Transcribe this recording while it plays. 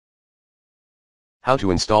How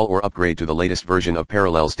to install or upgrade to the latest version of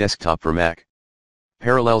Parallels Desktop for Mac.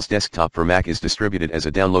 Parallels Desktop for Mac is distributed as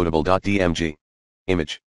a downloadable .dmg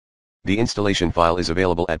image. The installation file is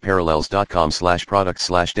available at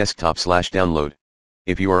parallels.com/product/desktop/download.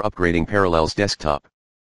 If you are upgrading Parallels Desktop,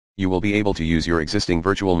 you will be able to use your existing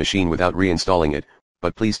virtual machine without reinstalling it,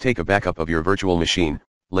 but please take a backup of your virtual machine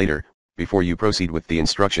later, before you proceed with the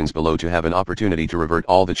instructions below to have an opportunity to revert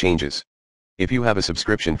all the changes. If you have a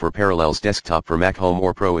subscription for Parallels Desktop for Mac Home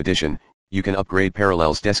or Pro Edition, you can upgrade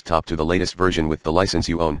Parallels Desktop to the latest version with the license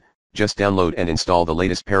you own. Just download and install the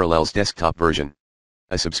latest Parallels Desktop version.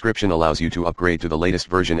 A subscription allows you to upgrade to the latest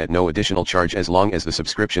version at no additional charge as long as the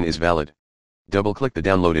subscription is valid. Double-click the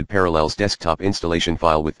downloaded Parallels Desktop installation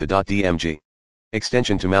file with the .dmg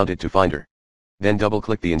extension to mount it to Finder. Then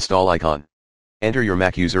double-click the install icon. Enter your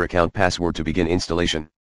Mac user account password to begin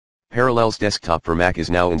installation. Parallels Desktop for Mac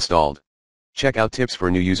is now installed. Check out tips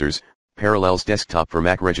for new users, Parallels Desktop for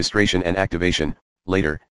Mac registration and activation,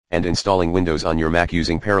 later, and installing Windows on your Mac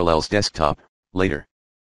using Parallels Desktop, later.